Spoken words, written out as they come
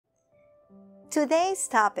Today's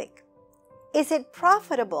topic: is it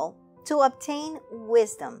profitable to obtain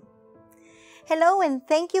wisdom? Hello, and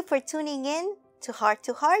thank you for tuning in to Heart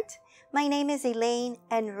to Heart. My name is Elaine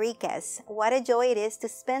Enriquez. What a joy it is to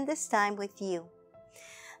spend this time with you.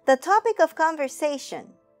 The topic of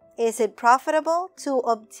conversation: is it profitable to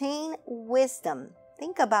obtain wisdom?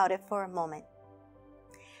 Think about it for a moment.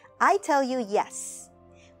 I tell you, yes.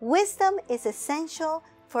 Wisdom is essential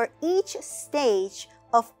for each stage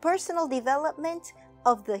of personal development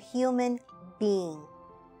of the human being.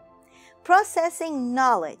 Processing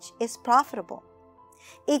knowledge is profitable.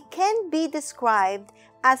 It can be described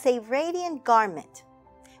as a radiant garment.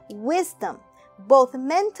 Wisdom, both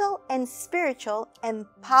mental and spiritual,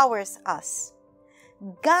 empowers us.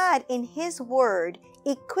 God, in His Word,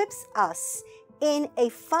 equips us in a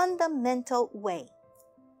fundamental way.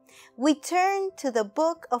 We turn to the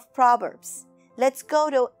book of Proverbs. Let's go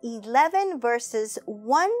to 11 verses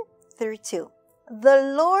 1 through 2.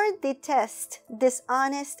 The Lord detests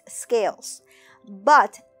dishonest scales,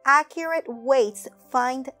 but accurate weights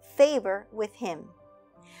find favor with Him.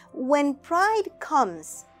 When pride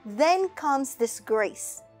comes, then comes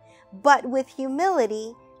disgrace, but with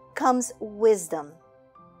humility comes wisdom.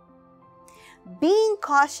 Being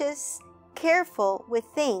cautious, careful with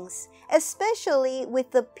things, especially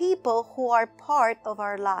with the people who are part of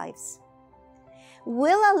our lives,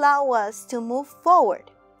 will allow us to move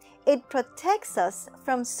forward. It protects us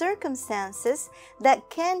from circumstances that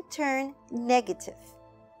can turn negative.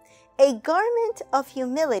 A garment of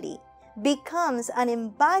humility becomes an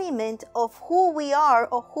embodiment of who we are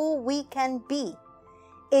or who we can be.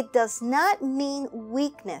 It does not mean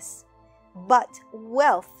weakness, but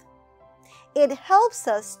wealth. It helps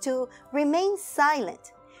us to remain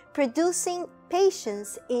silent, producing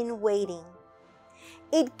patience in waiting.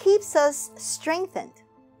 It keeps us strengthened.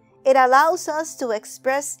 It allows us to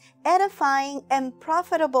express edifying and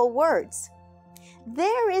profitable words.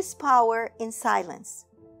 There is power in silence.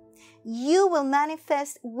 You will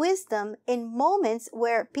manifest wisdom in moments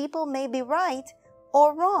where people may be right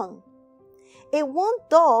or wrong. It won't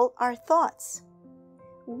dull our thoughts.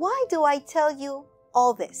 Why do I tell you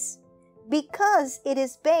all this? Because it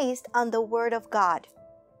is based on the Word of God.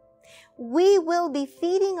 We will be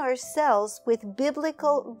feeding ourselves with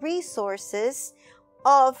biblical resources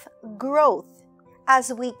of growth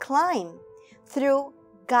as we climb through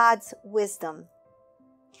God's wisdom,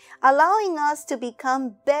 allowing us to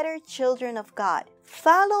become better children of God.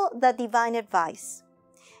 Follow the divine advice.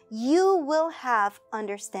 You will have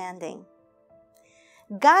understanding.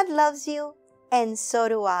 God loves you, and so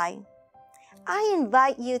do I. I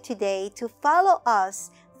invite you today to follow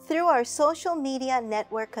us through our social media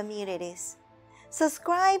network communities.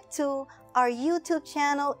 Subscribe to our YouTube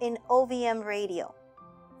channel in OVM Radio.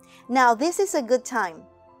 Now, this is a good time.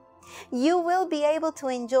 You will be able to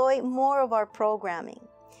enjoy more of our programming.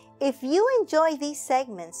 If you enjoy these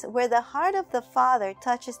segments where the heart of the Father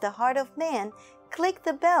touches the heart of man, click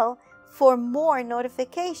the bell for more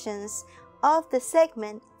notifications of the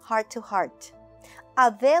segment Heart to Heart,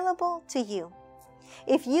 available to you.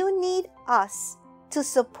 If you need us to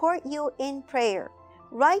support you in prayer,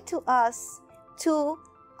 write to us to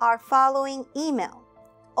our following email: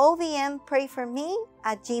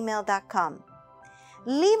 ovmprayforme@gmail.com.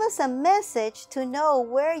 Leave us a message to know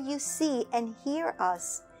where you see and hear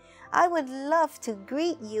us. I would love to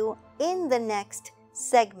greet you in the next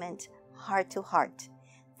segment, Heart to Heart.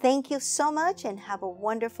 Thank you so much and have a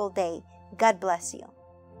wonderful day. God bless you.